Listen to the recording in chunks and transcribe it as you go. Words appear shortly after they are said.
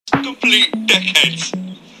Complete deckheads.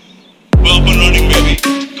 Well up and running, baby.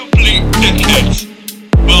 Complete deckheads.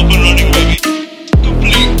 Well up and running, baby.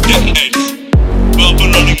 Complete deckheads. Well up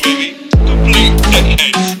and running, baby. Complete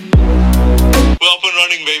deckheads. Well up and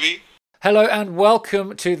running, baby. Hello and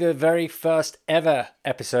welcome to the very first ever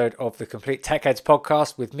episode of the Complete Tech Heads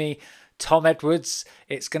podcast with me, Tom Edwards.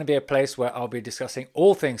 It's going to be a place where I'll be discussing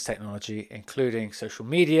all things technology, including social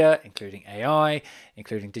media, including AI,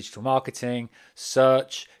 including digital marketing,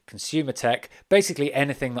 search, consumer tech, basically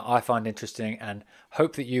anything that I find interesting and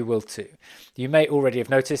hope that you will too. You may already have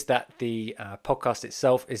noticed that the podcast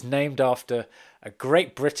itself is named after a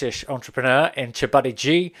great British entrepreneur in Chabuddy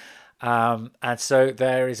G. And so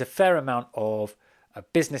there is a fair amount of a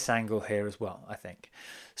business angle here as well, I think.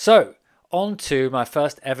 So on to my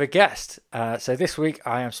first ever guest. So this week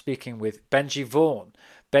I am speaking with Benji Vaughan.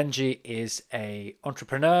 Benji is an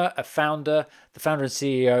entrepreneur, the founder and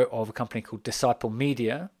CEO of a company called Disciple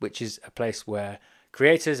Media, which is a place where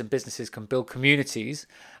creators and businesses can build communities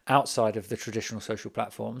outside of the traditional social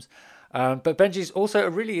platforms. But Benji's also a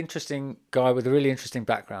really interesting guy with a really interesting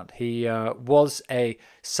background. He was a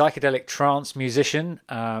psychedelic trance musician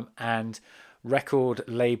and record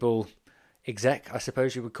label exec, I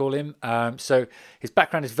suppose you would call him. So his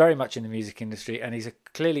background is very much in the music industry, and he's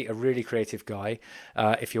clearly a really creative guy.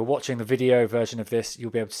 If you're watching the video version of this, you'll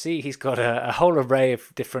be able to see he's got a whole array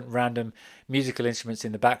of different random musical instruments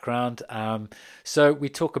in the background. So we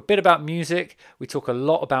talk a bit about music. We talk a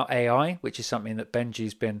lot about AI, which is something that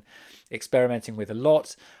Benji's been experimenting with a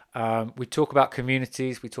lot. We talk about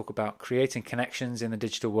communities, we talk about creating connections in the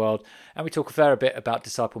digital world, and we talk a fair bit about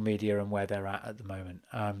Disciple Media and where they're at the moment.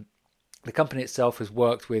 The company itself has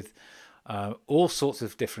worked with all sorts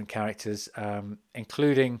of different characters,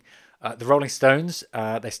 including the Rolling Stones.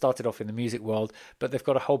 They started off in the music world, but they've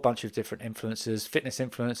got a whole bunch of different influencers, fitness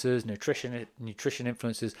influencers, nutrition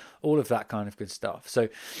influencers, all of that kind of good stuff. So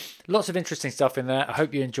lots of interesting stuff in there. I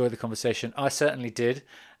hope you enjoy the conversation. I certainly did.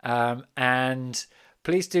 And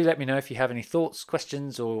please do let me know if you have any thoughts,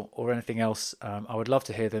 questions, or anything else. I would love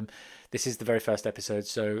to hear them. This is the very first episode,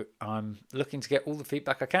 so I'm looking to get all the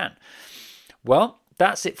feedback I can. Well,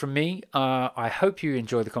 that's it from me. I hope you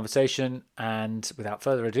enjoy the conversation. And without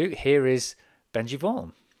further ado, here is Benji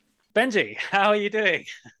Vaughan. Benji, how are you doing?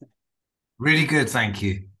 Really good, thank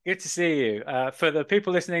you. Good to see you. For the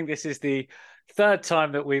people listening, this is the third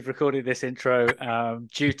time that we've recorded this intro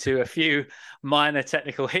due to a few minor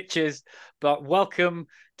technical hitches, but welcome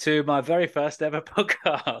to my very first ever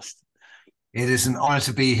podcast. It is an honor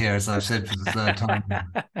to be here, as I've said for the third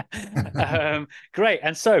time. Great.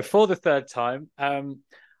 And so for the third time,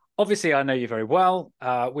 obviously I know you very well.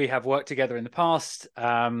 We have worked together in the past.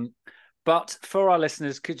 But for our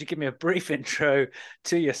listeners, could you give me a brief intro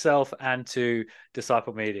to yourself and to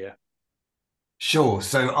Disciple Media? Sure.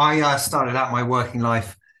 So I started out my working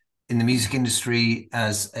life in the music industry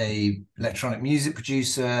as an electronic music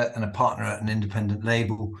producer and a partner at an independent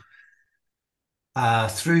label.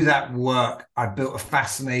 Through that work, I built a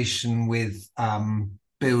fascination with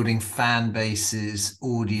building fan bases,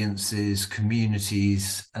 audiences,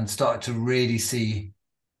 communities, and started to really see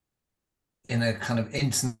in a kind of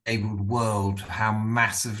internet-enabled world how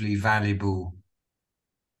massively valuable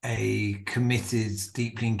a committed,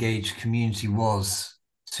 deeply engaged community was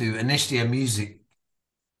to initially a music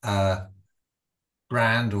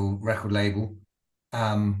brand or record label,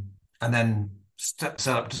 and then set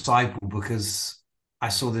up Disciple because I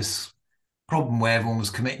saw this problem where everyone was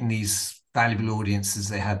committing these valuable audiences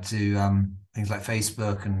they had to things like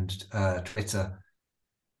Facebook and Twitter,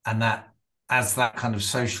 and that as that kind of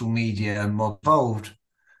social media mod evolved,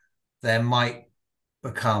 there might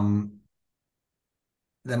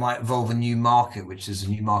evolve a new market, which is a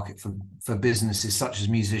new market for businesses such as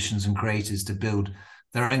musicians and creators to build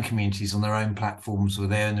their own communities on their own platforms where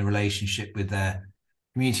they own the relationship with their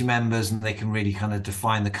community members and they can really kind of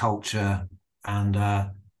define the culture and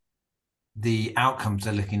the outcomes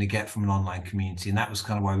they're looking to get from an online community. And that was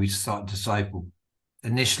kind of why we started Disciple.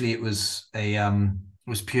 Initially, it was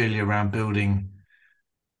purely around building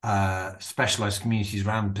specialized communities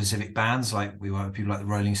around specific bands. Like we work with people like the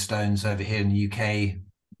Rolling Stones over here in the UK,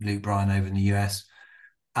 Luke Bryan over in the US.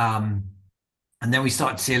 And then we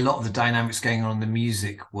started to see a lot of the dynamics going on in the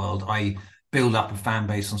music world. I build up a fan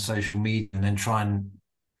base on social media and then try and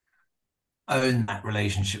own that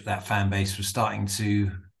relationship. That fan base was starting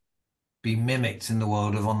to be mimicked in the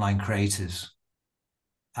world of online creators.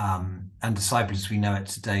 And Disciple, as we know it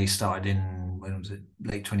today, started in, when was it,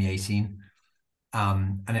 late 2018.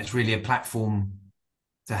 And it's really a platform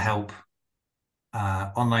to help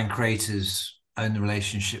online creators own the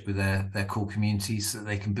relationship with their core communities so that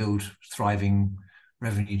they can build thriving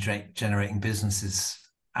revenue generating businesses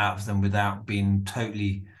out of them without being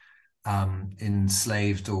totally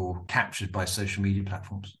enslaved or captured by social media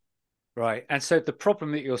platforms. Right. And so the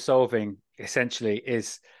problem that you're solving essentially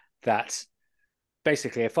is that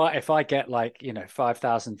basically if I get like,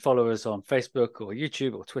 5,000 followers on Facebook or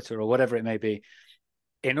YouTube or Twitter or whatever it may be,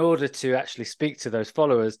 in order to actually speak to those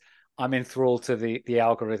followers, I'm enthralled to the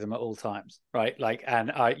algorithm at all times, right? Like,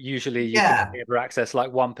 and usually you can only ever access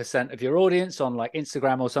like 1% of your audience on like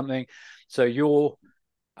Instagram or something. So your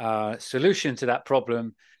solution to that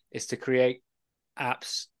problem is to create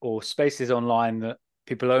apps or spaces online that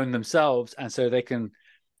people own themselves, and so they can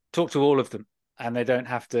talk to all of them, and they don't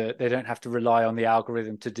have to rely on the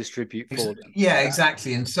algorithm to distribute for them. Yeah,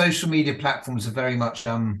 exactly. And social media platforms are very much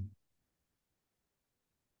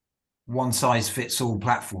one size fits all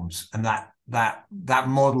platforms, and that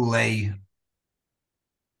model they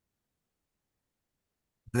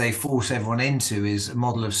force everyone into is a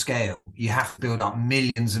model of scale. You have to build up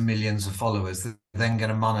millions and millions of followers that are then going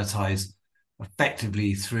to monetize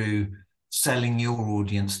effectively through selling your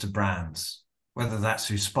audience to brands, whether that's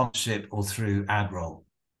through sponsorship or through ad roll.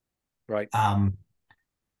 Right.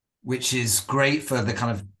 Which is great for the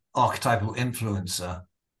kind of archetypal influencer,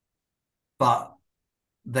 but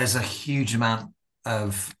there's a huge amount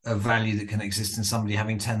of value that can exist in somebody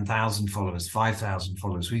having 10,000 followers, 5,000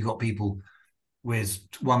 followers. We've got people with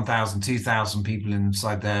 1,000, 2,000 people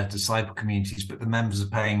inside their disciple communities, but the members are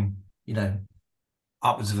paying,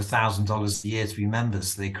 upwards of $1,000 a year to be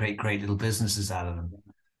members. So they create great little businesses out of them.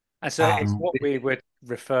 And so it's what we would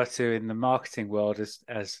refer to in the marketing world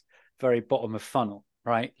as very bottom of funnel,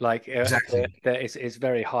 right? Like exactly. It's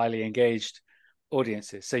very highly engaged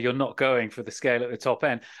audiences. So you're not going for the scale at the top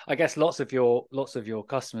end. I guess lots of your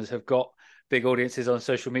customers have got big audiences on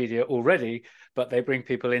social media already, but they bring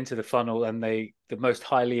people into the funnel, and the most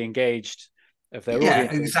highly engaged of their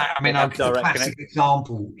audience. Exactly. I mean, a classic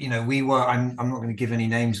example, we work, I'm not going to give any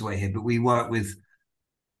names away here, but we work with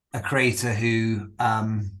a creator who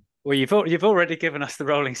well, you've already given us the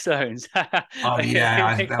Rolling Stones. Oh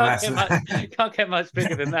yeah, can't get much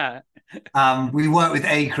bigger than that. We work with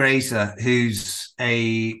a creator whose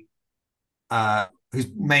main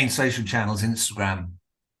social channel is Instagram.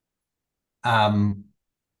 On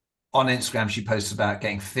Instagram, she posts about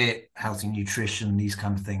getting fit, healthy nutrition, these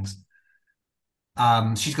kind of things.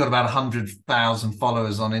 She's got about 100,000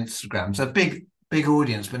 followers on Instagram, so big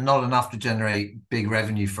audience, but not enough to generate big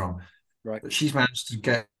revenue from. Right. But she's managed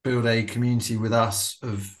to build a community with us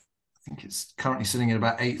of, I think it's currently sitting at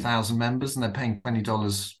about 8,000 members, and they're paying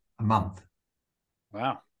 $20 a month.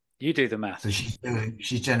 Wow, you do the math. So she's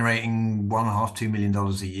generating $1.5–2 million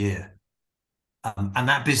a year, and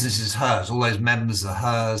that business is hers. All those members are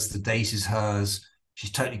hers. The data is hers.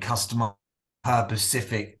 She's totally customized her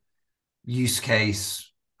specific use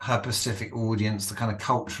case, her specific audience, the kind of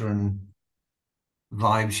culture and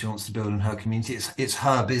vibe she wants to build in her community. It's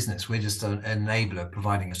her business. We're just an enabler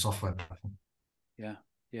providing a software platform.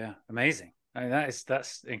 Yeah, amazing. I mean,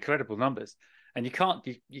 that's incredible numbers. And you can't,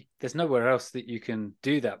 there's nowhere else that you can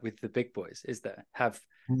do that with the big boys, is there?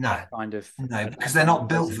 No, no, because they're not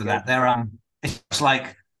built for that. They're it's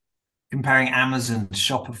like comparing Amazon to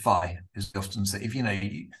Shopify, is often say. If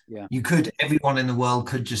everyone in the world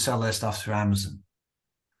could just sell their stuff through Amazon,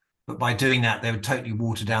 but by doing that, they would totally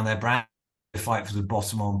water down their brand, fight for the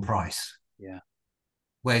bottom on price. Yeah.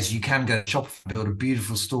 Whereas you can go to Shopify, build a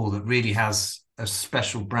beautiful store that really has a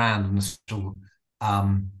special brand and a special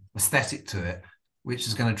aesthetic to it, which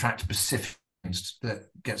is going to attract a specific audience that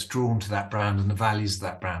gets drawn to that brand and the values of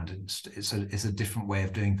that brand. It's a different way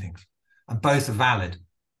of doing things, and both are valid.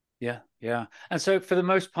 Yeah. And so for the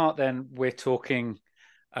most part, then we're talking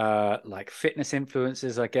like fitness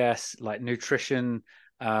influencers, I guess, like nutrition,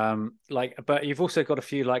 but you've also got a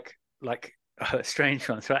few like strange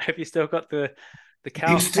ones, right? Have you still got the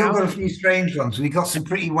cow? You've still got a few strange ones. We've got some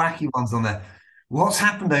pretty wacky ones on there. What's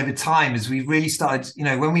happened over time is we've really started,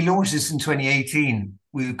 when we launched this in 2018,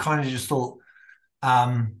 we kind of just thought,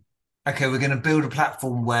 okay, we're going to build a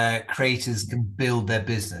platform where creators can build their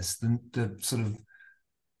business. The sort of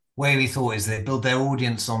way we thought is they build their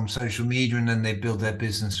audience on social media and then they build their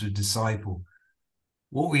business with Disciple.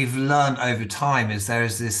 What we've learned over time is there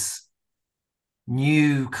is this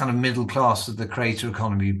new kind of middle class of the creator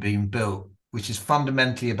economy being built, which is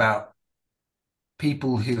fundamentally about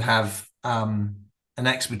people who have an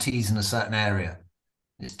expertise in a certain area.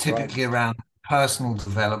 It's typically around personal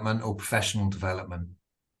development or professional development,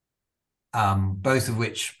 both of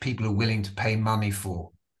which people are willing to pay money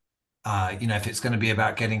for. If it's going to be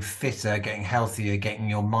about getting fitter, getting healthier, getting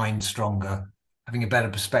your mind stronger, having a better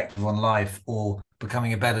perspective on life, or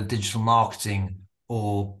becoming a better digital marketing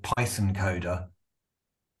or Python coder,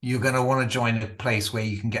 you're going to want to join a place where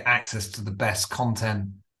you can get access to the best content,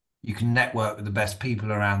 you can network with the best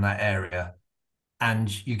people around that area,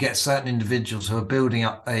 and you get certain individuals who are building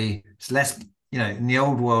up it's less, in the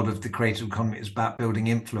old world of the creative economy, it's about building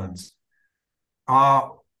influence.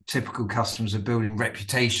 Our typical customers are building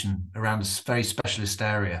reputation around a very specialist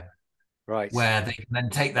area, Right. where they can then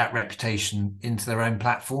take that reputation into their own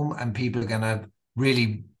platform, and people are going to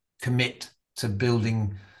really commit to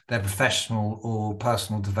building their professional or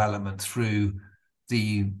personal development through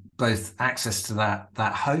the both access to that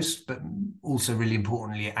host, but also really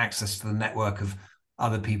importantly access to the network of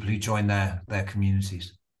other people who join their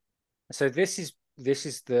communities. So this is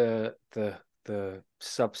the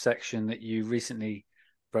subsection that you recently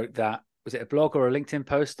wrote. That was it a blog or a LinkedIn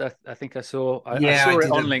post? I think I saw. I Yeah, I saw it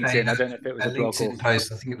did on LinkedIn. I don't know if it was a a blog or LinkedIn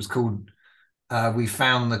post. I think it was called "We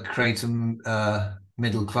Found the Creator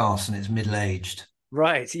Middle Class and It's Middle Aged."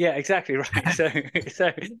 right. Yeah, exactly right. So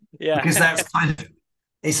yeah. Because that's kind of,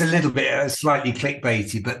 it's a little bit slightly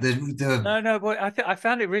clickbaity, but the No, but I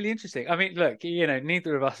found it really interesting. I mean, look,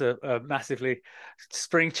 neither of us are massively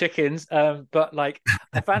spring chickens, but like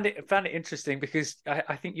I found it interesting because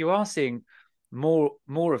I think you are seeing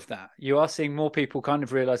more of that. You are seeing more people kind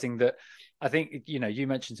of realizing that. I think you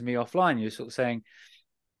mentioned to me offline. You're sort of saying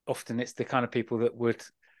often it's the kind of people that would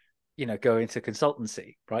go into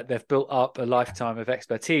consultancy, right? They've built up a lifetime of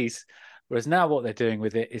expertise, whereas now what they're doing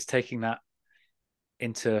with it is taking that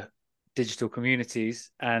into digital communities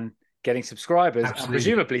and getting subscribers and absolutely,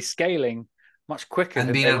 presumably scaling much quicker and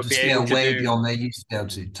than being they able would to be able scale to way do. beyond they used to be able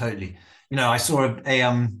to. Totally. I saw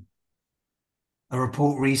a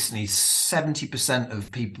report recently. 70%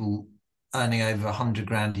 of people earning over 100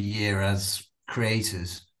 grand a year as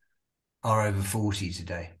creators are over 40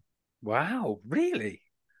 today. Wow, really?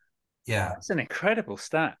 Yeah, That's an incredible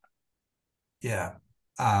stat. yeah.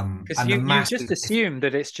 Because And the you just massive, assume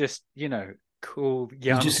that it's just, cool you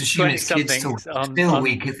young just assume 20 it's kids somethings talking. on Still,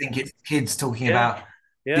 we could think it's kids talking yeah, about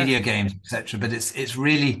yeah, video games, etc. But it's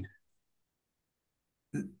really,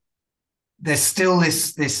 there's still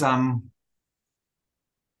this thing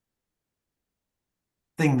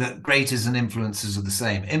that creators and influencers are the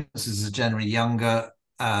same. Influencers are generally younger.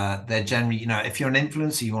 They're generally, if you're an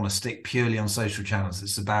influencer, you want to stick purely on social channels.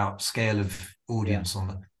 It's about scale of yeah, audience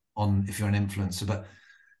on if you're an influencer. But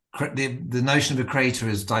the notion of a creator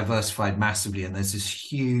is diversified massively, and there's this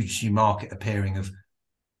huge new market appearing of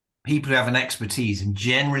people who have an expertise. And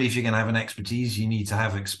generally, if you're going to have an expertise, you need to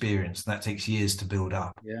have experience. That takes years to build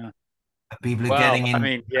up. yeah. And people are Well, getting I in.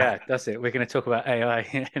 mean, yeah, that's it. We're going to talk about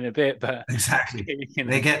AI in a bit, but Exactly. you They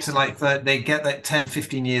know, get to they get that 10,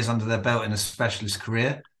 15 years under their belt in a specialist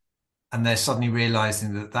career, and they're suddenly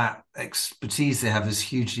realizing that expertise they have is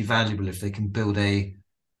hugely valuable if they can build a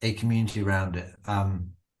community around it.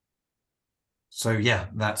 So yeah,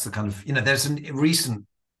 that's the kind of, there's a recent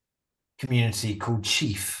community called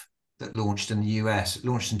Chief that launched in the US. It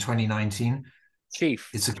launched in 2019. Chief.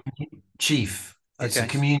 It's a Chief. It's a Okay.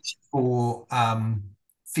 community for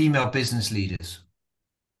female business leaders.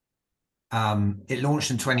 It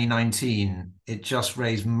launched in 2019. It just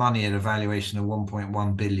raised money at a valuation of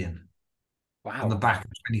 1.1 billion on the Wow. back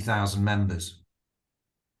of 20,000 members.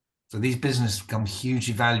 So these businesses become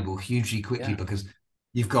hugely valuable, hugely quickly, Yeah. because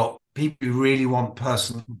you've got people who really want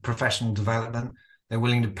personal, professional development. They're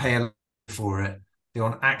willing to pay a lot for it. They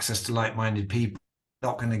want access to like-minded people.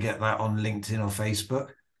 Not going to get that on LinkedIn or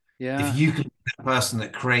Facebook. If Yeah. you can be the person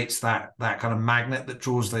that creates that kind of magnet that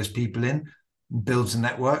draws those people in, builds a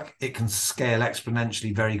network, it can scale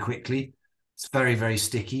exponentially very quickly. It's very, very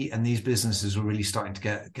sticky, and these businesses are really starting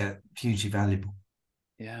to get hugely valuable.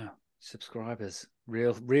 Yeah. Subscribers.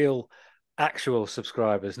 Real actual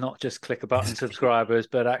subscribers, not just click a button subscribers,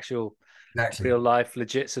 but actual Exactly. real life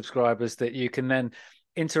legit subscribers that you can then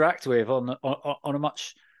interact with on a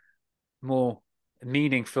much more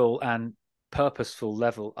meaningful and purposeful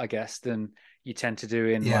level, I guess, than you tend to do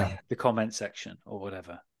in like Yeah. the comment section or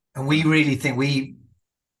whatever. And we think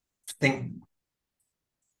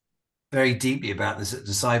very deeply about this at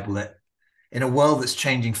Disciple, that in a world that's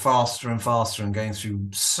changing faster and faster and going through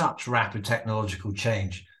such rapid technological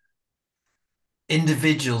change,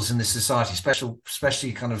 individuals in this society,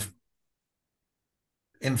 especially kind of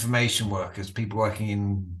information workers, people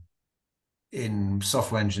working in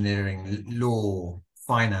software engineering, law,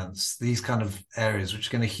 finance, these kind of areas, which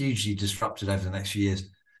are going to hugely disrupted over the next few years.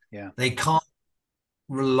 Yeah. They can't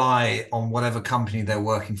rely on whatever company they're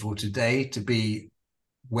working for today to be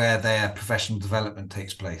where their professional development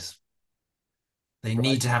takes place. They Right.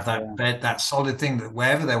 need to have that Yeah. that solid thing that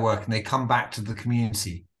wherever they're working, they come back to the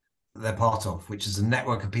community. they're part of, which is a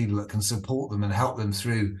network of people that can support them and help them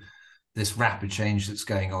through this rapid change that's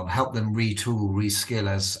going on, help them retool, reskill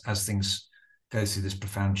as things go through this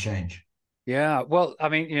profound change. Yeah. Well, I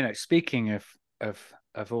mean, speaking of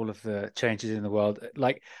all of the changes in the world,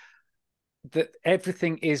 like that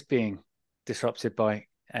everything is being disrupted by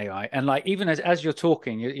AI. And like even as you're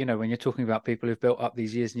talking, when you're talking about people who've built up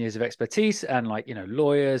these years and years of expertise and like,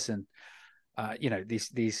 lawyers and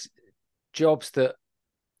these jobs that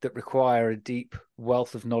require a deep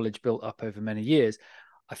wealth of knowledge built up over many years,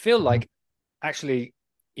 I feel like actually,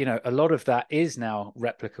 a lot of that is now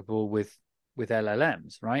replicable with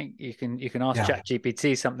LLMs, right? You can ask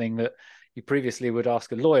ChatGPT something that you previously would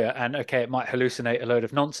ask a lawyer, and okay, it might hallucinate a load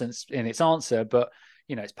of nonsense in its answer, but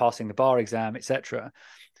it's passing the bar exam, etc.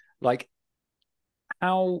 Like,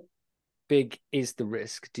 how big is the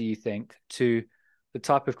risk, do you think, to the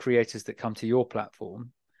type of creators that come to your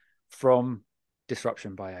platform from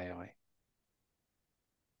disruption by AI?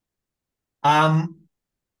 I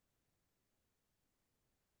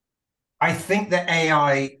think that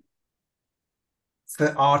AI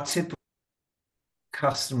for our typical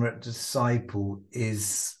customer at Disciple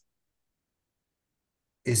is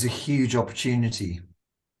a huge opportunity.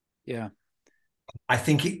 Yeah. I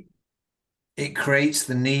think it creates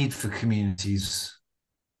the need for communities,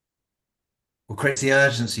 or creates the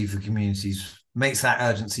urgency for communities, makes that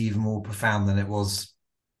urgency even more profound than it was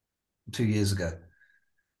 2 years ago.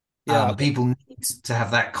 Yeah. People need to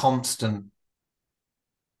have that constant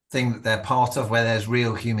thing that they're part of, where there's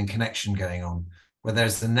real human connection going on, where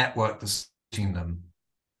there's the network that's supporting them.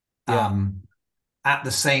 Yeah. At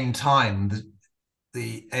the same time,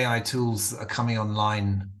 the AI tools that are coming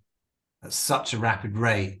online at such a rapid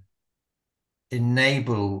rate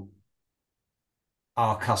enable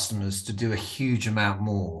our customers to do a huge amount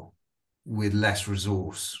more with less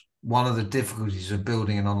resource. One of the difficulties of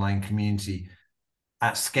building an online community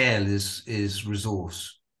at scale is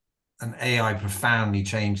resource, and AI profoundly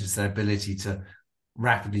changes their ability to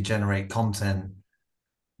rapidly generate content,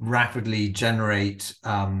 rapidly generate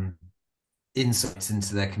insights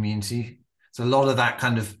into their community. So a lot of that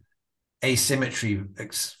kind of asymmetry,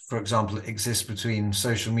 for example, exists between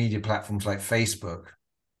social media platforms like Facebook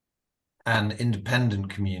and independent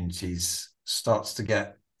communities, starts to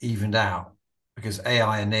get evened out, because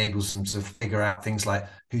AI enables them to figure out things like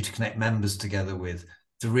who to connect members together with,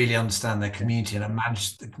 to really understand their community and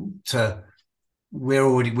manage to.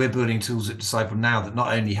 We're building tools at Disciple now that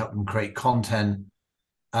not only help them create content,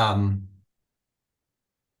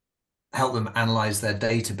 help them analyze their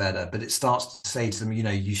data better, but it starts to say to them,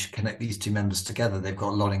 you should connect these two members together. They've got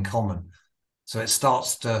a lot in common. So it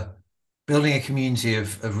starts to building a community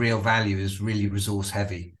of real value is really resource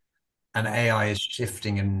heavy, and AI is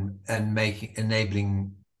shifting and making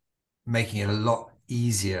it a lot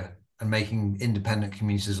easier and making independent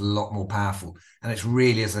communities a lot more powerful. And it's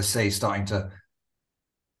really, as I say, starting to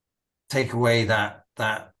take away that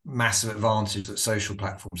massive advantage that social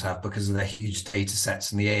platforms have because of their huge data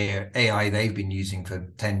sets and the AI they've been using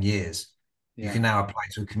for 10 years. Yeah. You can now apply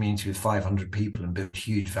to a community with 500 people and build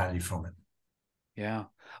huge value from it. Yeah.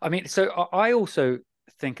 I mean, so I also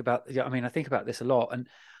think about, I think about this a lot, and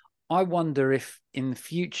I wonder if in the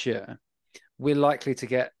future we're likely to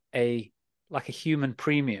get a human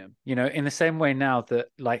premium, in the same way now that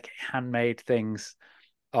like handmade things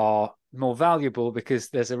are more valuable because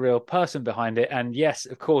there's a real person behind it. And yes,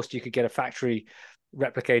 of course, you could get a factory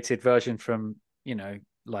replicated version from,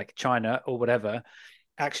 like China or whatever.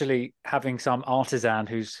 Actually, having some artisan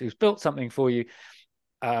who's built something for you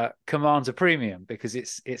commands a premium because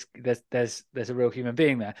there's a real human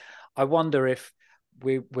being there. I wonder if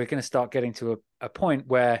we're going to start getting to a point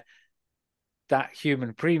where that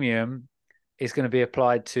human premium is going to be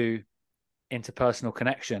applied to interpersonal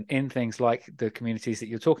connection in things like the communities that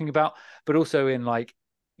you're talking about, but also in like,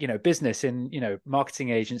 business, in, marketing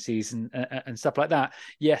agencies and stuff like that.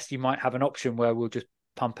 Yes, you might have an option where we'll just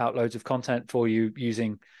pump out loads of content for you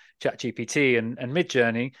using ChatGPT and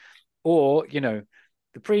Midjourney, or,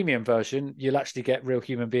 the premium version, you'll actually get real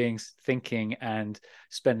human beings thinking and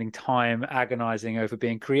spending time agonizing over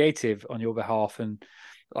being creative on your behalf. And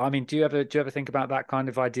I mean, do you ever think about that kind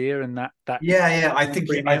of idea and that? Yeah. I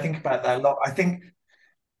think about that a lot. I think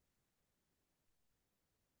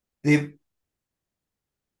the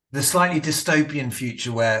slightly dystopian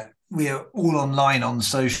future where we are all online on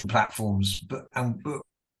social platforms, but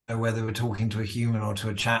whether we're talking to a human or to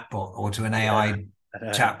a chatbot or to an AI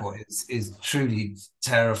chatbot is truly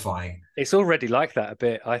terrifying. It's already like that a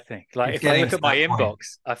bit, I think. Like if I look at my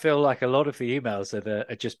inbox, I feel like a lot of the emails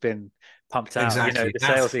are just been pumped out. Exactly. The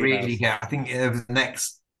sales emails. I think over the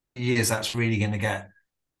next years, that's really going to get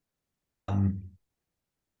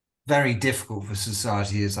very difficult for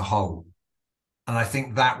society as a whole. And I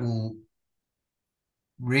think that will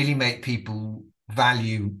really make people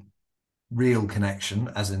value real connection,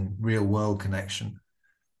 as in real world connection.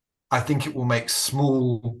 I think it will make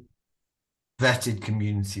small vetted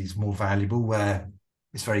communities more valuable, where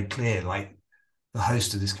it's very clear, like the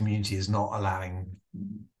host of this community is not allowing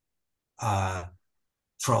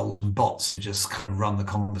trolls and bots to just kind of run the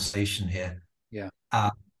conversation here. Yeah.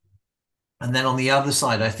 And then on the other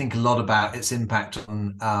side, I think a lot about its impact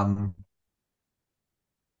on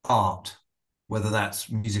art, whether that's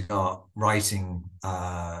music art, writing,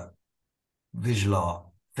 visual art,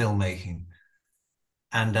 filmmaking.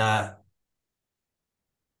 And I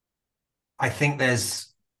think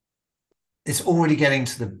it's already getting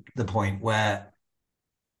to the point where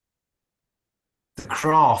the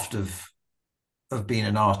craft of being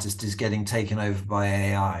an artist is getting taken over by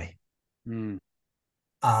AI,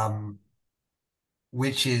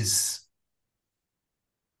 which is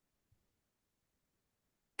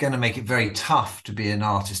going to make it very tough to be an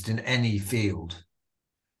artist in any field.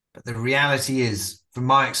 But the reality is, from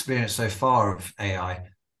my experience so far of AI,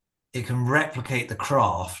 it can replicate the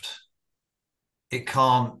craft. It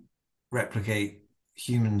can't replicate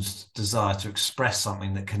humans' desire to express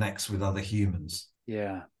something that connects with other humans.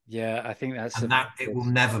 Yeah. Yeah. I think that's and that it will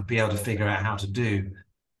never be able to figure out how to do,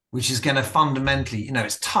 which is going to fundamentally,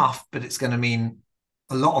 it's tough, but it's going to mean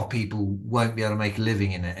a lot of people won't be able to make a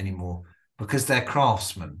living in it anymore because they're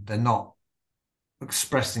craftsmen. They're not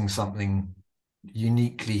expressing something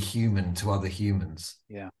uniquely human to other humans.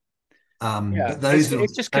 Yeah. But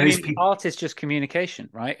art is just communication,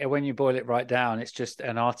 right? And when you boil it right down, it's just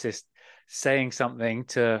an artist saying something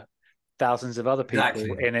to thousands of other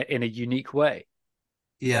people in a unique way.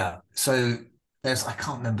 Yeah. So I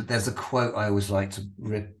can't remember. There's a quote I always like to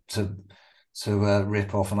rip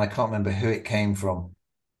off, and I can't remember who it came from.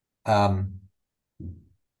 But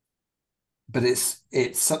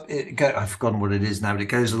I've forgotten what it is now, but it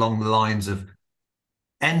goes along the lines of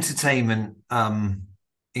entertainment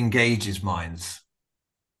engages minds,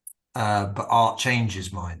 but art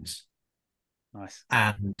changes minds. Nice.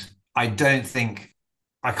 And I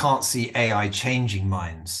can't see AI changing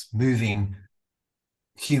minds, moving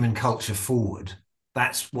human culture forward.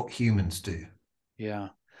 That's what humans do. Yeah.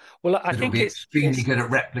 Well, I think it's extremely good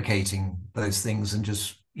at replicating those things and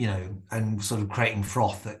just, and sort of creating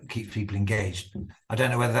froth that keeps people engaged. I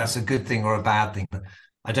don't know whether that's a good thing or a bad thing, but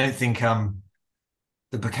I don't think the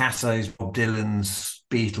Picassos, Bob Dylans,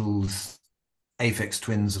 Beatles, Aphex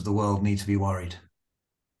Twins of the world need to be worried.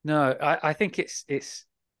 No, I think it's.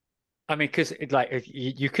 I mean, because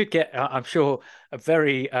you could get, I'm sure, a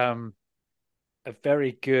very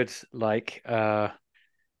good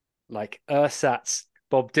ersatz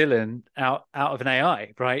Bob Dylan out of an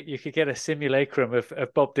AI, right? You could get a simulacrum of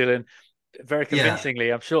Bob Dylan very convincingly.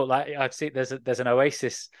 Yeah. I'm sure. Like I've seen, there's an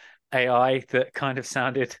Oasis AI that kind of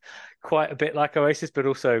sounded quite a bit like Oasis, but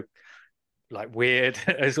also like weird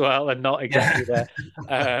as well, and not exactly there.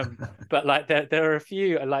 But like there are a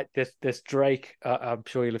few like this Drake. I'm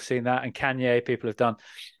sure you'll have seen that, and Kanye. People have done,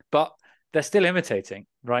 but they're still imitating,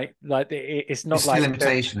 right? Like it's not like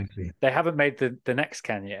imitation. They haven't made the next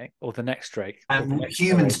Kanye or the next Drake. And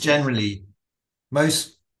humans generally,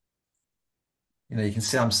 most, you can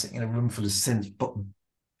see I'm sitting in a room full of synths, but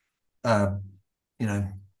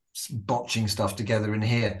botching stuff together in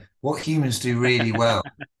here. What humans do really well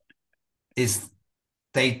is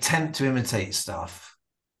they tend to imitate stuff,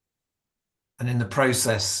 and in the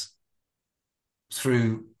process,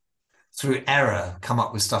 through error, come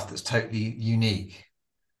up with stuff that's totally unique.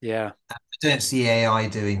 Yeah. I don't see AI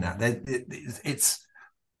doing that. It's,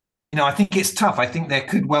 I think it's tough. I think there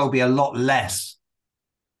could well be a lot less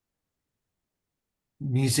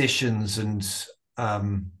musicians and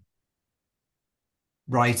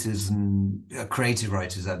writers and creative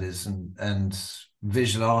writers, that is, and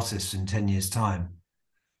visual artists in 10 years' time.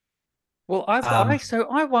 Well,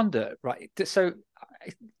 I wonder, right? So,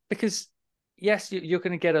 because yes, you're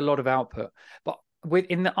going to get a lot of output, but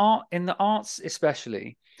in the arts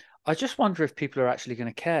especially, I just wonder if people are actually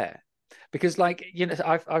going to care, because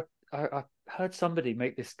I've heard somebody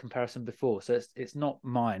make this comparison before, so it's not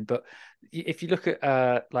mine, but if you look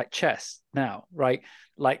at like chess now, right?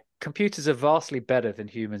 Like computers are vastly better than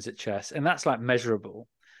humans at chess, and that's like measurable.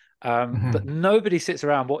 But nobody sits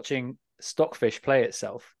around watching Stockfish play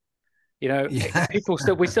itself. We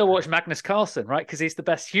still watch Magnus Carlsen, right? Because he's the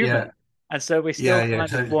best human. Yeah. And so we still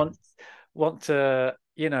of want to,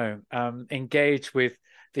 engage with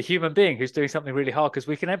the human being who's doing something really hard, because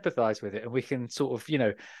we can empathize with it, and we can sort of,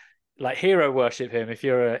 like hero worship him if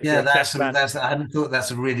you're a chess fan. I hadn't thought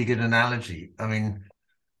that's a really good analogy. I mean,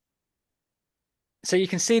 So you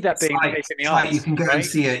can see that being the case in the it's like you arts, can go and right?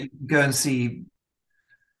 see you can go and see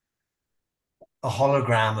a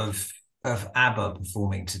hologram of ABBA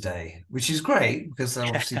performing today, which is great because they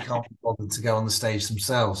obviously can't be bothered to go on the stage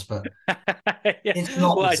themselves, but Yeah. it's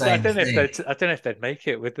not Well, the I same don't know if thing. I don't know if they'd make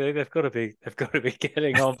it with they've got to be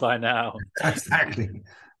getting on by now. Exactly.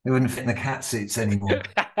 They wouldn't fit in the cat suits anymore.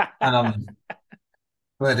 Um,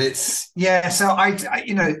 but it's yeah. So and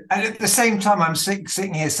at the same time, I'm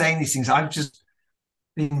sitting here saying these things. I've just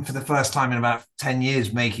been for the first time in about 10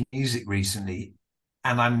 years making music recently,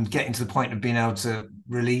 and I'm getting to the point of being able to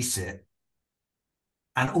release it.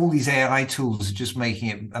 And all these AI tools are just making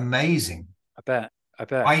it amazing. I bet. I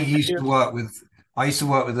bet. I used to work with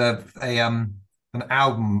a an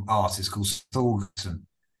album artist called Thorgerson.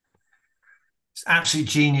 It's absolute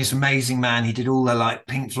genius, amazing man. He did all the like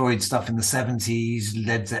Pink Floyd stuff in the 70s,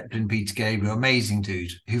 Led Zeppelin, Peter Gabriel, amazing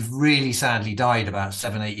dude, who really sadly died about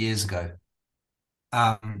 7, 8 years ago.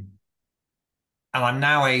 Um, and I'm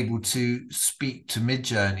now able to speak to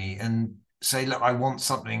Midjourney and say, look, I want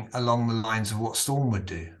something along the lines of what Storm would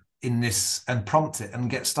do in this, and prompt it and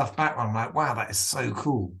get stuff back. I'm like, wow, that is so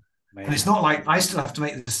cool. And it's Amazing. not like I still have to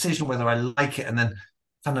make the decision whether I like it and then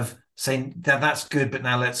kind of saying that that's good, but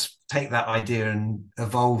now let's take that idea and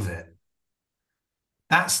evolve it.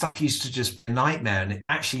 That stuff used to just be a nightmare, and it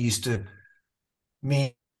actually used to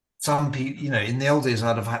mean some people, in the old days,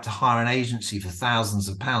 I'd have had to hire an agency for thousands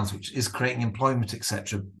of pounds, which is creating employment,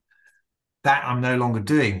 etc. That I'm no longer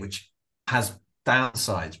doing, which has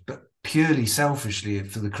downsides, but purely selfishly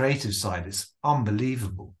for the creative side, it's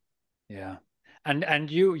unbelievable. Yeah.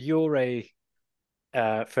 And you're a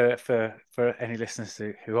for any listeners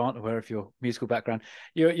who aren't aware of your musical background,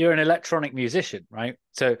 you're an electronic musician, right?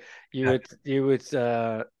 So you would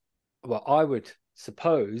well, I would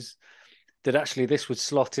suppose that actually this would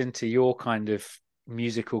slot into your kind of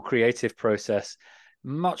musical creative process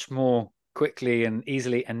much more quickly and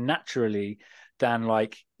easily and naturally than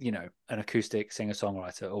like an acoustic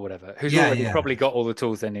singer-songwriter or whatever who's Yeah, already yeah. probably got all the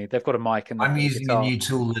tools they need. They've got a mic and they've I'm got a using a guitar. new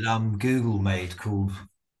tool that Google made called,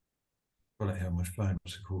 got it here on my phone.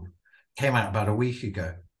 What's it called? Came out about a week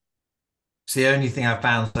ago. It's the only thing I've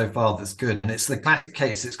found so far that's good, and it's the classic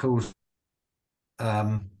case. It's called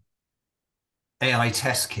AI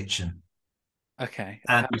Test Kitchen. Okay,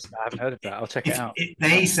 And I haven't heard of that. I'll check it if out.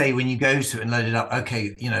 they say when you go to it and load it up,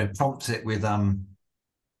 okay, prompt it with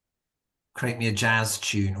create me a jazz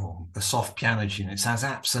tune or a soft piano tune. It sounds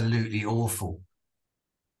absolutely awful,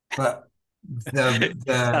 but the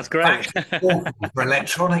Sounds great. fact it's awful for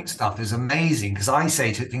electronic stuff is amazing, because I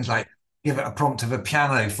say to it things like give it a prompt of a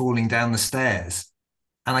piano falling down the stairs,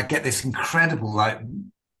 and I get this incredible like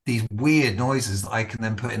these weird noises that I can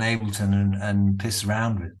then put in Ableton and piss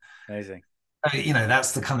around with. Amazing.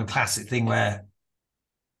 That's the kind of classic thing where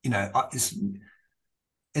it's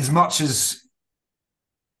as much as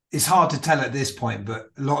it's hard to tell at this point, but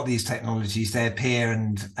a lot of these technologies, they appear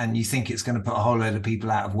and you think it's going to put a whole load of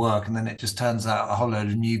people out of work, and then it just turns out a whole load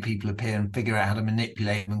of new people appear and figure out how to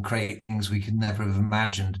manipulate them and create things we could never have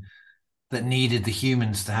imagined, that needed the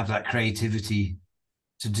humans to have that creativity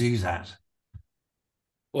to do that.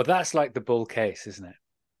 Well, that's like the bull case, isn't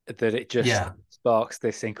it? That it just Yeah. sparks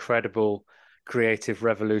this incredible creative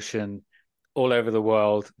revolution all over the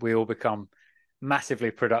world. We all become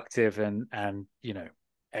massively productive and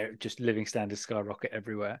just living standards skyrocket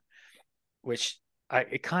everywhere. Which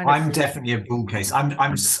it kind of I'm definitely a bull case.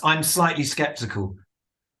 I'm slightly skeptical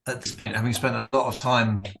at this point, having spent a lot of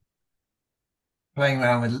time playing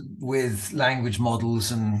around with language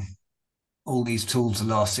models and all these tools the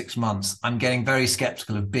last 6 months. I'm getting very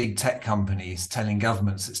skeptical of big tech companies telling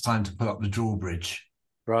governments it's time to put up the drawbridge.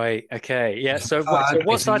 right. Okay. Yeah. So Okay,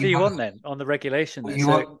 what so side are you on then on the regulation then? you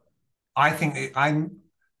So want, I think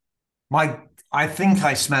I think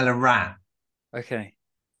I smell a rat. okay.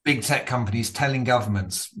 Big tech companies telling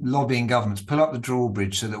governments, lobbying governments, pull up the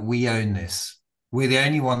drawbridge so that we own this. We're the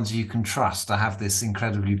only ones you can trust to have this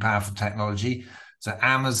incredibly powerful technology. So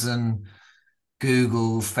Amazon,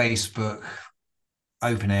 Google, Facebook,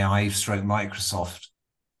 OpenAI, stroke Microsoft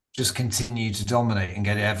just continue to dominate and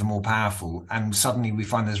get ever more powerful. And suddenly we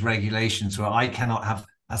find there's regulations where I cannot have,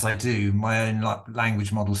 as I do, my own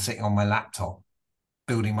language model sitting on my laptop,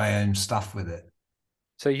 building my own stuff with it.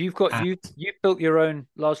 So you've built your own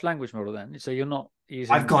large language model then. So you're not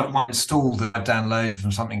I've using. got one installed that I downloaded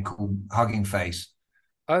from something called Hugging Face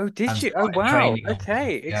Oh, did and you? Oh, started wow. training on it.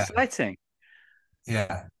 Okay, Yeah, exciting.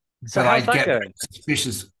 yeah. So But I how's that get very going?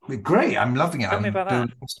 suspicious. Great, I'm loving it. Tell me I'm about that.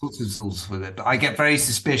 building all sorts of tools with it. But I get very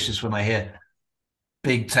suspicious when I hear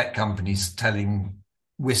big tech companies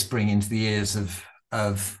whispering into the ears of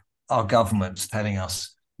our governments, telling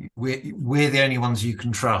us we're the only ones you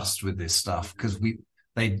can trust with this stuff, because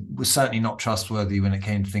they were certainly not trustworthy when it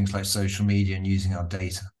came to things like social media and using our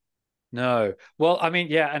data. No. Well, I mean,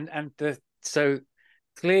 yeah, so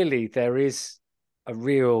clearly there is a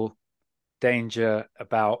real danger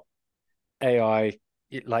about AI.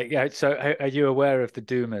 Like, yeah. So, are you aware of the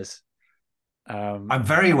Doomers? I'm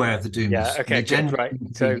very aware of the Yeah. doomers. Okay. They Good. generally Right. seem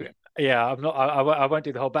to So, be. yeah, I'm not. I won't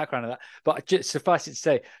do the whole background of that. But just suffice it to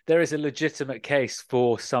say, there is a legitimate case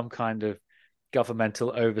for some kind of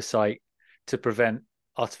governmental oversight to prevent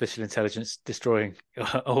artificial intelligence destroying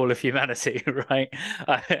all of humanity. Right.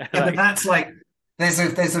 Yeah, but Like, that's like there's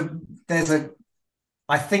a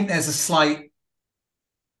I think there's a slight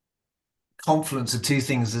confluence of two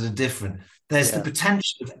things that are different. There's the yeah.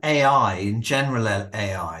 potential of AI, in general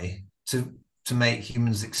AI, to make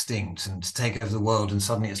humans extinct and to take over the world, and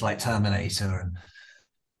suddenly it's like Terminator. And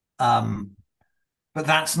um, but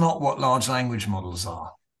that's not what large language models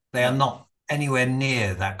are. They are No. not anywhere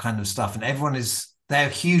near that kind of stuff. And they're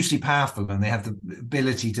hugely powerful, and they have the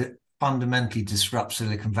ability to fundamentally disrupt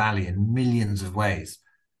Silicon Valley in millions of ways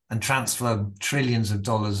and transfer trillions of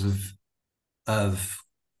dollars of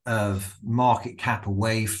market cap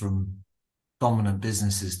away from dominant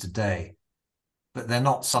businesses today. But they're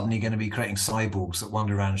not suddenly going to be creating cyborgs that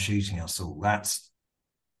wander around shooting us all.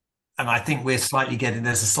 And I think there's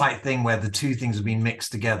a slight thing where the two things have been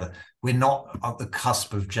mixed together. We're not at the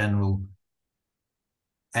cusp of general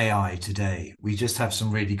AI today. We just have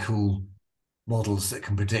some really cool models that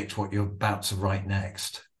can predict what you're about to write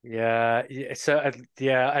next. Yeah, yeah. So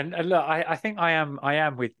yeah, and look, I think I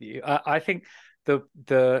am with you. I think the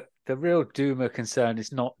real doomer concern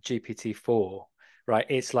is not GPT-4, right?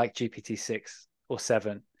 It's like GPT-6 or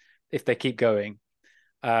 7 if they keep going.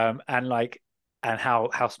 And like, and how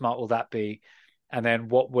smart will that be? And then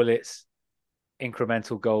what will its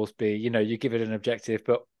incremental goals be? You give it an objective,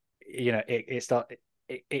 but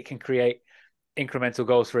it can create incremental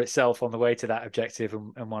goals for itself on the way to that objective,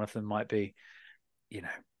 and one of them might be, you know,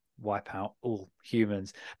 wipe out all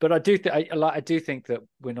humans. But I do think that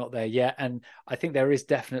we're not there yet, and I think there is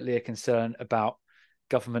definitely a concern about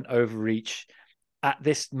government overreach at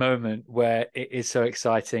this moment where it is so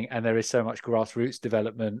exciting and there is so much grassroots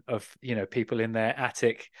development of people in their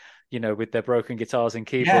attic, with their broken guitars and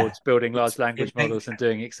Yeah, keyboards building large it language makes models and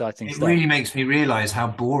doing exciting it stuff. really makes me realize how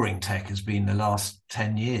boring tech has been the last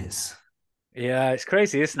 10 years. Yeah, it's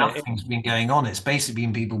crazy, isn't it? Nothing's been going on. It's basically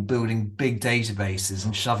been people building big databases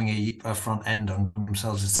and shoving a front end on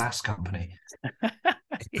themselves as a SaaS company.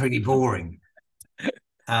 It's pretty boring.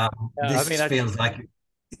 I mean, This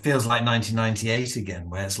feels like 1998 again,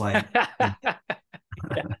 where it's like.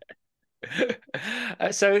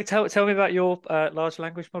 So tell me about your large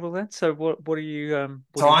language model then. So what are you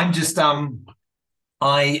what So are you I'm just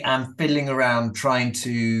I am fiddling around trying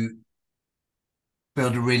to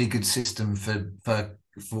build a really good system for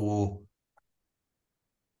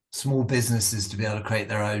small businesses to be able to create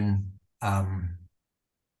their own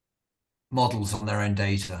models on their own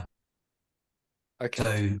data. okay.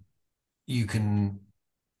 So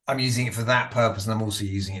I'm using it for that purpose, and I'm also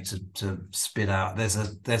using it to spit out.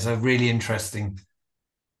 There's a really interesting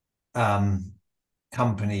um,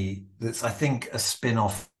 company that's, I think, a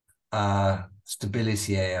spin-off,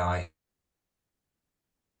 Stability AI,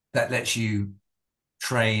 that lets you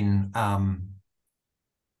train. Can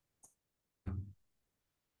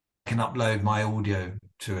upload my audio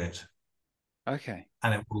to it, Okay.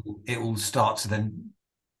 and it will start to then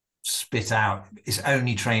spit out. It's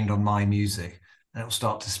only trained on my music, and it will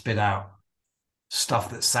start to spit out stuff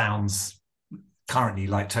that sounds currently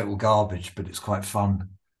like total garbage, but it's quite fun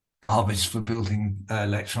garbage for building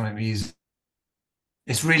electronic music.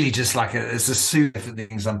 It's really just like it's a suit of different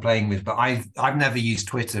things I'm playing with. But I've never used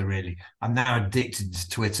Twitter really. I'm now addicted to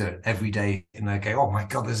Twitter every day, and I go, oh my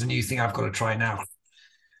god, there's a new thing I've got to try now.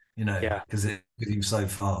 Yeah. Because it's moving so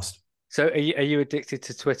fast. So are you addicted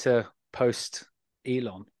to Twitter post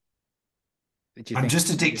Elon? Do you I'm think just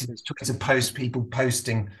addicted to Twitter posts, people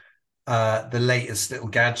posting the latest little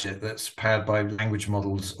gadget that's powered by language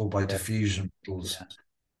models or by yeah, diffusion models. yeah.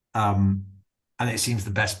 Um, and it seems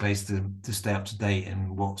the best place to stay up to date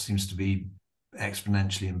in what seems to be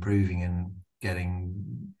exponentially improving and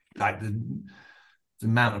getting like the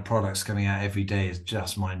amount of products coming out every day is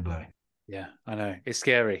just mind blowing. Yeah, I know it's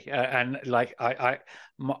scary, and like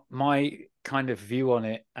my kind of view on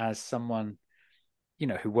it as someone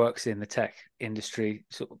who works in the tech industry,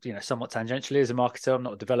 sort of, somewhat tangentially as a marketer. I'm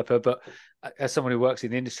not a developer, but as someone who works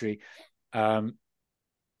in the industry, I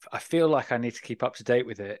feel like I need to keep up to date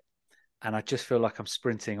with it. and I just feel like I'm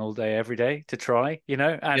sprinting all day, every day to try, you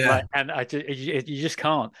know, and Yeah. like, and you just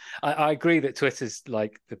can't. I agree that Twitter's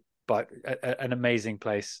like an amazing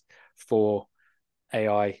place for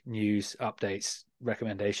AI news, updates,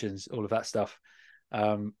 recommendations, all of that stuff.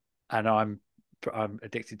 And I'm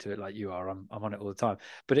addicted to it like you are. I'm on it all the time,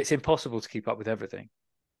 but it's impossible to keep up with everything.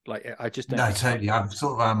 Like I just don't No, think I totally. I've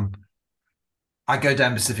sort of I go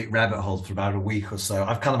down Pacific rabbit holes for about a week or so.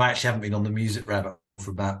 I've kind of actually haven't been on the music rabbit hole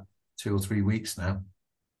for about 2 or 3 weeks now.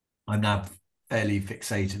 I'm now fairly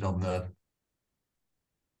fixated on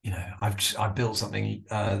I built something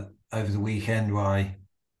over the weekend where I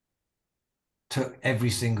took every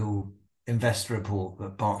single investor report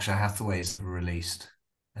that Berkshire Hathaway's released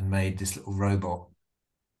and made this little robot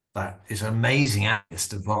that is an amazing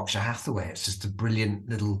analyst of Berkshire Hathaway. It's just a brilliant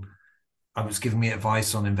little. I was giving me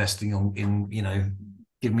advice on investing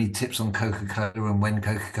give me tips on Coca-Cola and when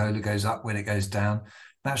Coca-Cola goes up, when it goes down.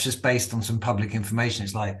 That's just based on some public information.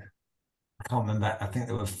 It's like, I can't remember. I think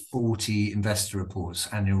there were 40 investor reports,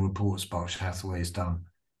 annual reports Berkshire Hathaway has done.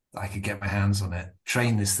 I could get my hands on it,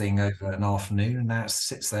 train this thing over an afternoon, and now it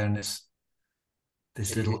sits there and it's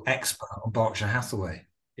this are you, little expert on Berkshire Hathaway.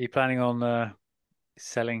 are you planning on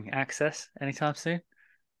selling access anytime soon?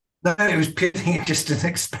 No, it was purely just an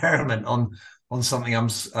experiment on something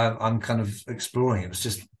I'm kind of exploring. It was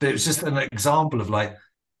just an example of like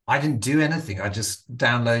I didn't do anything. I just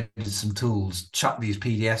downloaded some tools, chucked these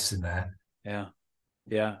PDFs in there. Yeah,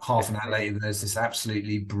 yeah. Half an hour later, there's this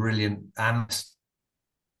absolutely brilliant analyst.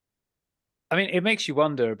 I mean, it makes you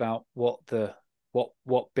wonder about what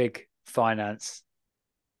big finance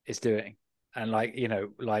is doing, and like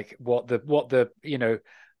like what the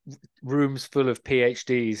rooms full of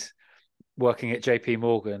PhDs working at JP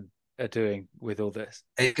Morgan are doing with all this.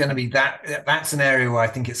 It's going to be that's an area where I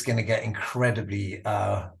think it's going to get incredibly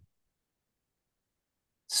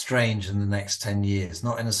strange in the next 10 years,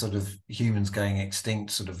 not in a sort of humans going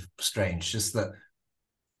extinct sort of strange, just that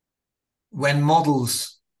when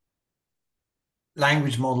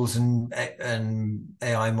language models and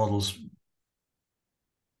AI models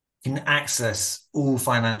can access all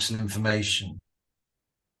financial information,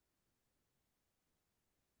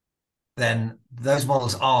 then those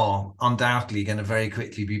models are undoubtedly going to very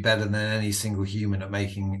quickly be better than any single human at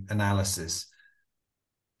making analysis.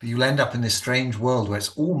 But you'll end up in this strange world where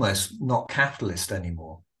it's almost not capitalist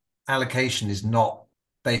anymore. Allocation is not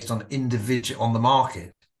based on the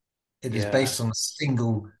market. It is Yeah, based on a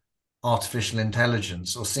single artificial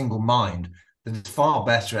intelligence or single mind that is far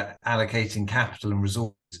better at allocating capital and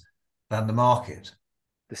resources than the market.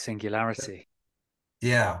 the singularity.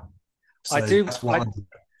 Yeah. I So do. that's one.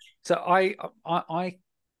 So I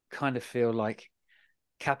kind of feel like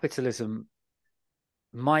capitalism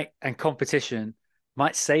might and competition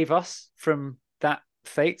might save us from that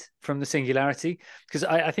fate, from the singularity, because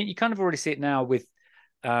I think you kind of already see it now with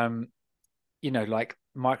like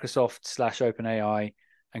Microsoft slash OpenAI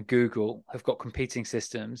and Google have got competing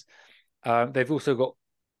systems. They're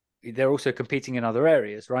also competing in other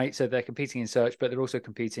areas, right? So they're competing in search, but they're also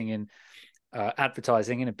competing in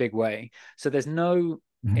advertising in a big way. So there's no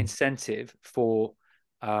incentive for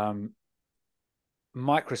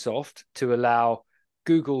Microsoft to allow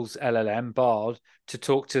Google's LLM Bard to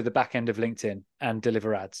talk to the back end of LinkedIn and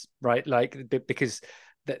deliver ads, right? Like because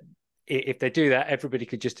that if they do that, everybody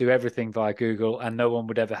could just do everything via Google, and no one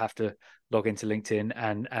would ever have to log into LinkedIn,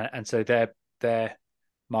 and so their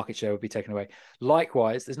market share would be taken away.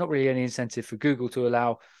 Likewise, there's not really any incentive for Google to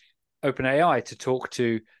allow OpenAI to talk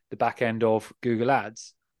to the back end of Google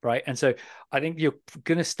Ads, right? And so I think you're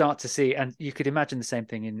going to start to see, and you could imagine the same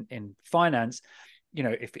thing in finance.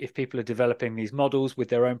 If people are developing these models with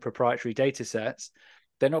their own proprietary data sets,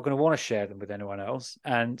 they're not going to want to share them with anyone else.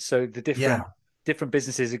 And so the different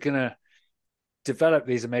businesses are going to develop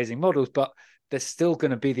these amazing models, but there's still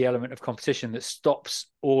going to be the element of competition that stops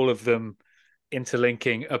all of them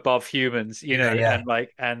interlinking above humans,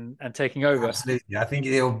 and taking over. Absolutely. I think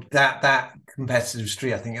that competitive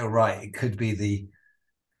street, I think you're right. It could be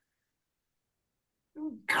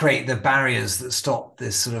create the barriers that stop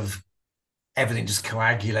this sort of everything just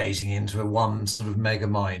coagulating into a one sort of mega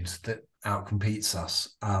mind that outcompetes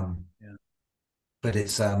us. But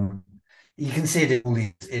it's you can see it in all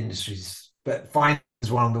these industries, but finance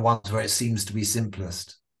is one of the ones where it seems to be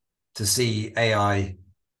simplest to see AI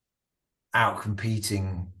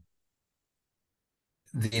outcompeting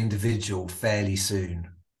the individual fairly soon.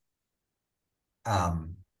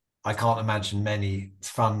 I can't imagine many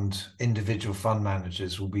individual fund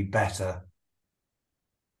managers will be better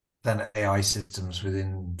than AI systems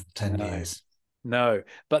within 10 years. No,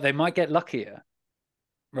 but they might get luckier,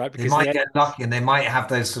 right? They Because might get lucky and they might have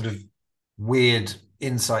those sort of weird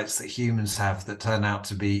insights that humans have that turn out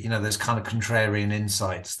to be, those kind of contrarian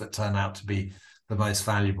insights that turn out to be the most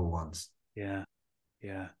valuable ones. Yeah.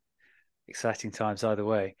 Yeah. Exciting times either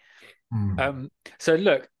way. Mm. So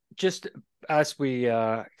look, just as we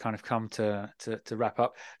kind of come to wrap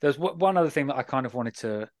up, there's one other thing that I kind of wanted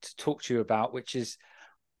to talk to you about, which is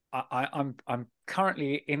I'm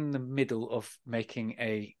currently in the middle of making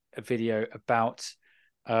a video about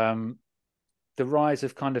the rise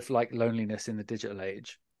of kind of like loneliness in the digital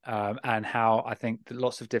age, and how I think that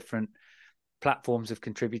lots of different platforms have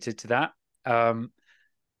contributed to that.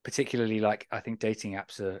 Particularly, like, I think dating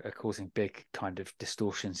apps are causing big kind of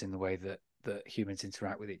distortions in the way that humans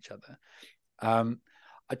interact with each other.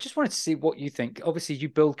 I just wanted to see what you think. Obviously, you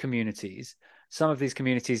build communities. Some of these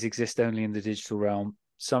communities exist only in the digital realm.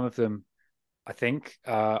 Some of them, I think,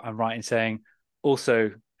 I'm right in saying,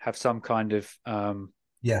 also have some kind of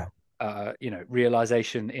Yeah.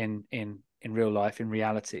 realization in real life, in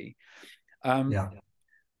reality. Yeah.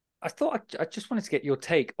 I thought I just wanted to get your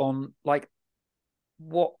take on, like,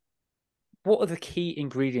 what are the key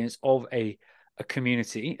ingredients of a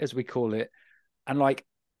community, as we call it, and, like,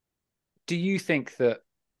 do you think that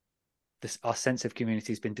our sense of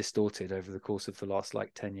community has been distorted over the course of the last,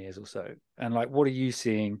 like, 10 years or so? And, like, what are you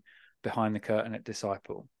seeing behind the curtain at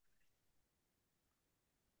Disciple?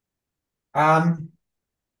 Um,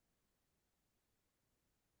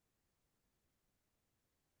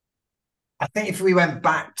 I think if we went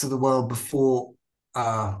back to the world before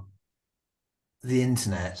the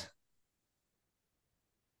internet,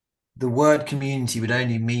 the word community would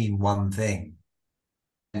only mean one thing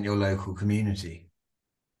in your local community.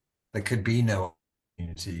 There could be no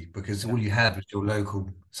community because all you had was your local,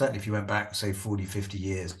 certainly if you went back, say, 40, 50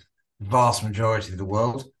 years, the vast majority of the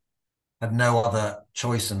world had no other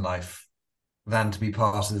choice in life than to be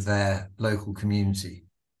part of their local community.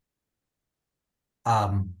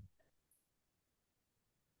 I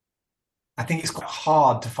think it's quite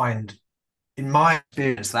hard to find, in my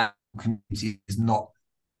experience, that community has not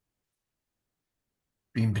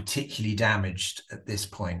been particularly damaged at this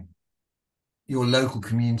point. Your local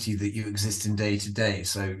community that you exist in day to day.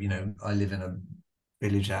 So, I live in a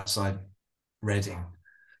village outside Reading.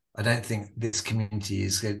 I don't think this community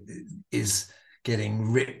is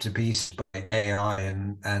getting ripped to pieces by AI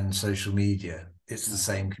and social media. It's the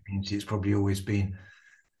same community it's probably always been.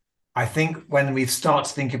 I think when we start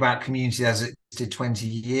to think about community as it did 20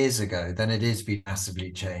 years ago, then it is been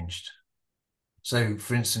massively changed. So,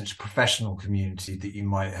 for instance, professional community that you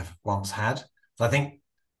might have once had. So I think,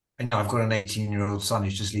 I've got an 18-year-old son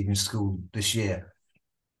who's just leaving school this year.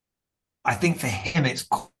 I think for him, it's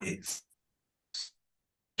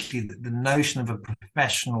the notion of a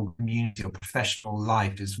professional community or professional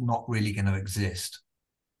life is not really going to exist,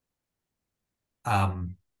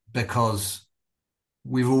 because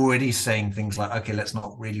we're already saying things like, okay, let's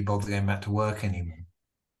not really bother going back to work anymore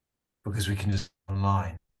because we can just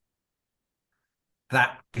online.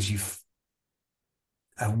 That gives you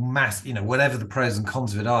a mass, whatever the pros and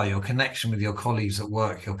cons of it are, your connection with your colleagues at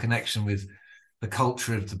work, your connection with the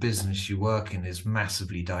culture of the business you work in is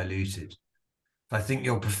massively diluted. I think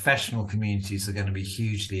your professional communities are going to be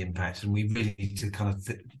hugely impacted, and we really need to kind of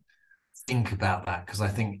think about that, because I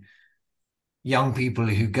think young people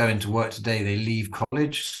who go into work today, they leave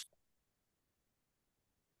college,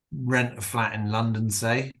 rent a flat in London,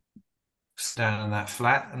 say, sit down in that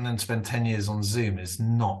flat, and then spend 10 years on Zoom is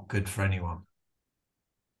not good for anyone.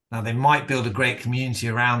 Now, they might build a great community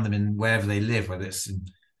around them in wherever they live, whether it's in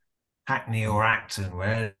Hackney or Acton,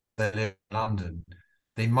 wherever they live in London.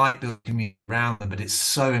 They might build a community around them, but it's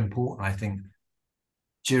so important, I think,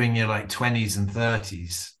 during your 20s and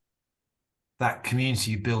 30s, that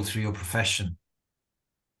community you build through your profession.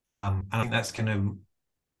 I think that's going to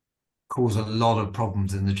cause a lot of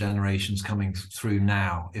problems in the generations coming through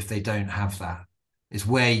now if they don't have that. It's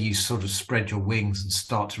where you sort of spread your wings and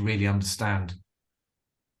start to really understand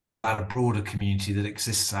about a broader community that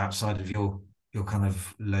exists outside of your kind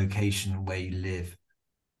of location where you live.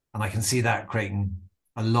 And I can see that creating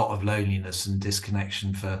a lot of loneliness and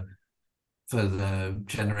disconnection for the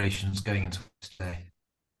generations going into today.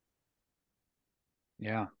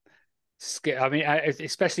 Yeah. I mean,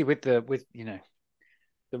 especially with the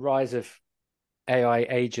rise of AI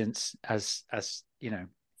agents as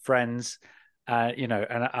friends,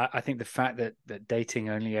 and I think the fact that dating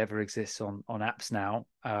only ever exists on apps now,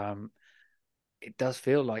 it does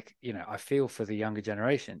feel like, I feel for the younger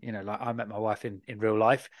generation. Like, I met my wife in real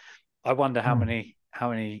life. I wonder how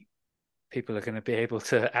many people are going to be able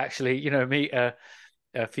to actually meet a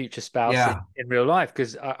future spouse Yeah. in real life,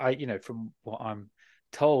 because I from what I'm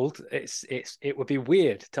told, it would be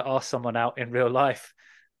weird to ask someone out in real life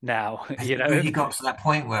now. Has it You really got to that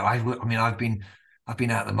point where I mean, I've been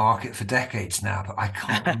out of the market for decades now, but I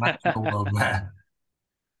can't imagine a world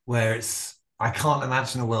where it's I can't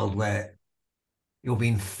imagine a world where you're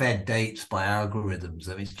being fed dates by algorithms.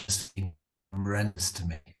 I mean, it's just horrendous to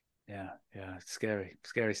me. Yeah, scary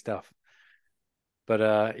stuff. But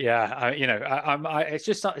it's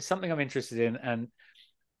just it's something I'm interested in, and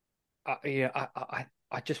I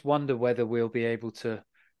just wonder whether we'll be able to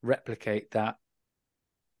replicate that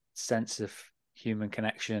sense of human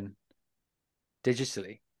connection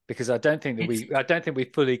digitally, because I don't think we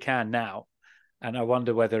fully can now. And I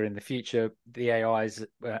wonder whether in the future the AIs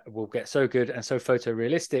will get so good and so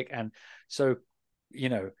photorealistic and so,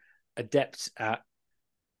 adept at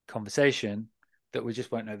conversation that we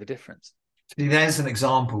just won't know the difference. See, there's an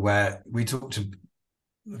example where we talked a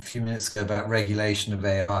few minutes ago about regulation of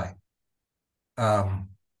AI.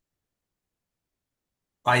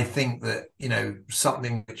 I think that,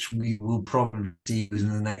 something which we will probably see within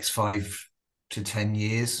the next 5 to 10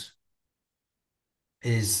 years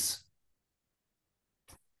is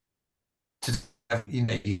to,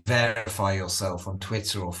 you verify yourself on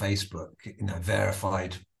Twitter or Facebook,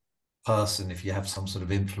 verified person. If you have some sort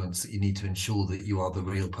of influence, that you need to ensure that you are the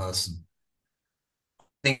real person. I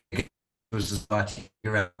think was society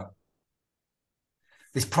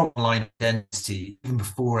this problem line identity even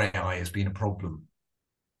before AI has been a problem.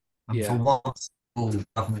 And for once, all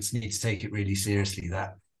governments need to take it really seriously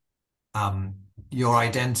that your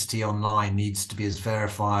identity online needs to be as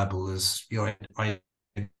verifiable as your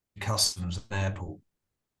customs at an airport.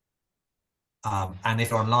 And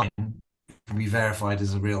if you're online, you can be verified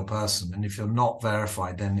as a real person. And if you're not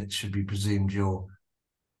verified, then it should be presumed you're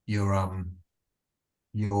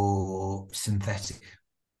synthetic.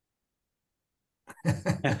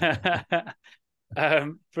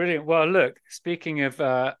 Brilliant. Well, look, speaking of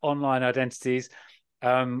online identities,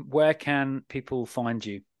 where can people find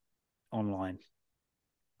you online?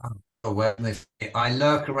 Well, I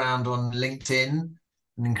lurk around on LinkedIn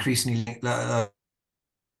and increasingly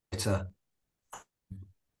Twitter.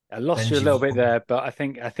 I lost you a Benji little bit Vaughan. there, but I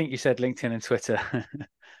think you said LinkedIn and Twitter.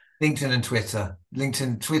 LinkedIn and Twitter.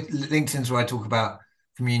 LinkedIn's where I talk about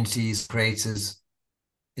communities, creators.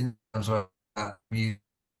 In terms of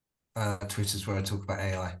Twitter's where I talk about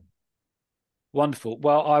AI. Wonderful.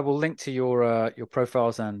 Well, I will link to your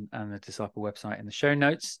profiles and the Disciple website in the show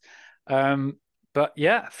notes. But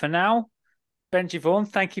yeah, for now, Benji Vaughan,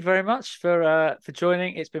 thank you very much for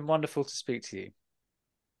joining. It's been wonderful to speak to you.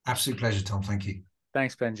 Absolute pleasure, Tom. Thank you.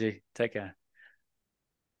 Thanks, Benji. Take care.